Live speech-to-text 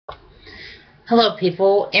Hello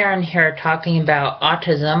people, Erin here talking about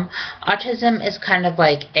autism. Autism is kind of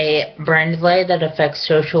like a brain delay that affects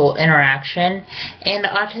social interaction, and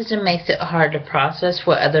autism makes it hard to process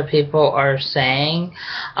what other people are saying.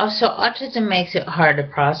 Also, autism makes it hard to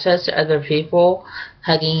process other people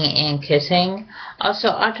hugging and kissing. Also,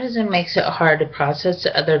 autism makes it hard to process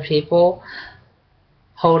other people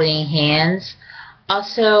holding hands.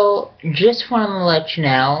 Also, just want to let you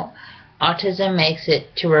know, autism makes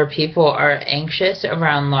it to where people are anxious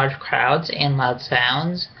around large crowds and loud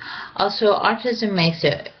sounds. Also, autism makes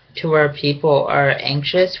it to where people are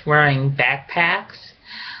anxious wearing backpacks.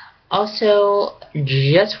 Also,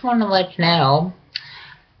 just want to let you know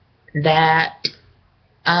that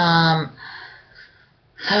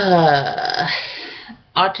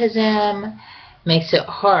autism makes it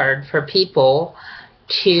hard for people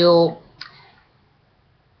to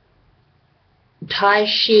tie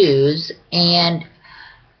shoes and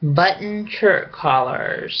button shirt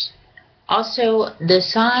collars. Also, the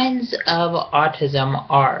signs of autism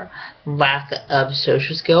are lack of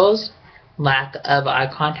social skills, lack of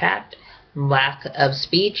eye contact, lack of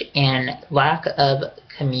speech, and lack of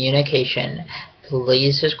communication.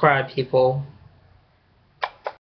 Please subscribe, people.